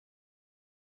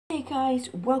Hey guys,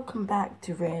 welcome back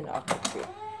to Rare Country.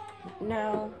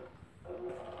 Now,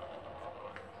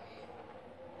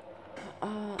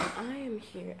 I am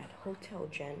here at Hotel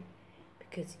Jen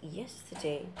because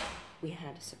yesterday we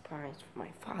had a surprise for my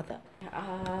father.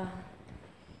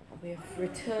 We have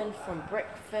returned from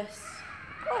breakfast.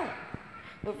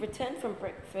 We've returned from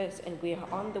breakfast and we are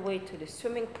on the way to the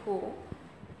swimming pool.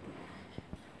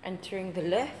 Entering the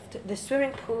lift. The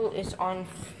swimming pool is on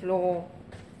floor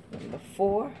number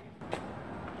 4.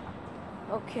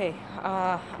 Okay,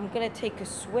 I'm gonna take a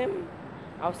swim.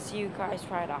 I'll see you guys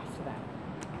right after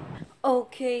that.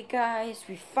 Okay guys,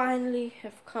 we finally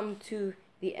have come to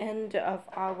the end of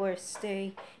our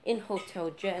stay in Hotel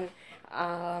Jen.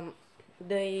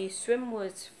 The swim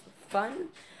was fun,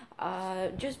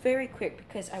 just very quick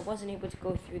because I wasn't able to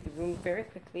go through the room very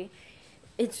quickly.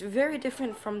 It's very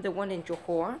different from the one in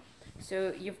Johor.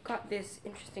 So you've got this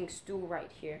interesting stool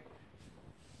right here.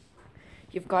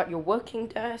 You've got your working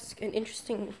desk, an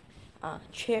interesting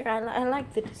chair. I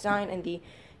like the design and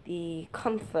the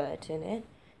comfort in it.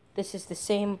 This is the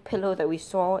same pillow that we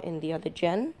saw in the other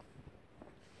Gen.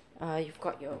 You've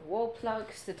got your wall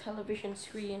plugs, the television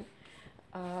screen.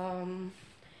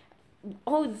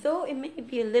 Although it may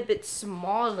be a little bit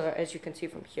smaller, as you can see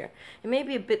from here. It may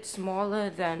be a bit smaller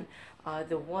than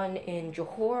the one in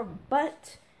Johor,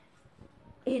 but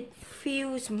it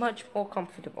feels much more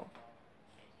comfortable.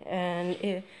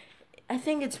 And I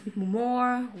think it's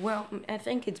I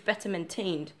think it's better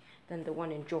maintained than the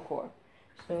one in Johor.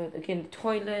 So again, the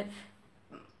toilet,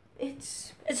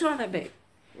 it's not that big.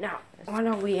 Now, on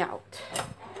our way out.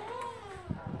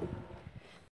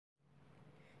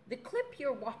 The clip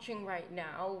you're watching right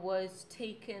now was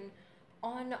taken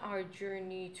on our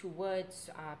journey towards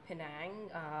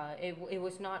Penang. It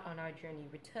was not on our journey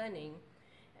returning.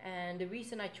 And the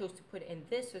reason I chose to put it in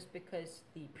this was because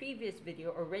the previous video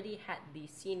already had the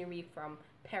scenery from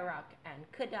Perak and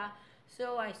Kedah.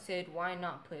 So I said, why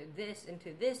not put this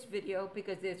into this video,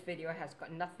 because this video has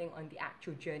got nothing on the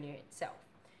actual journey itself.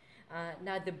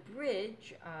 Now the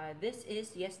bridge, this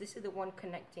is the one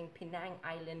connecting Penang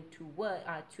Island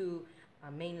to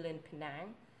mainland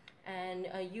Penang. And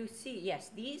you see,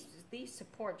 yes, these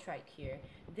supports right here,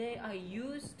 they are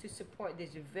used to support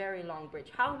this very long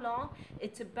bridge. How long?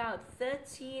 It's about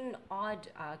 13 odd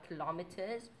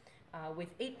kilometers,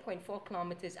 with 8.4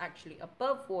 kilometers actually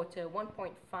above water,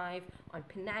 1.5 on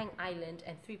Penang Island,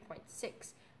 and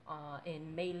 3.6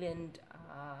 in mainland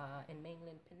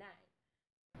Penang.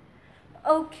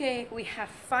 Okay, we have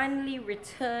finally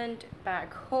returned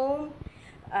back home.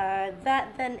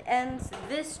 That then ends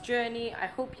this journey. I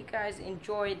hope you guys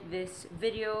enjoyed this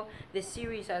video, this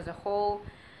series as a whole.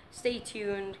 Stay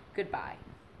tuned. Goodbye.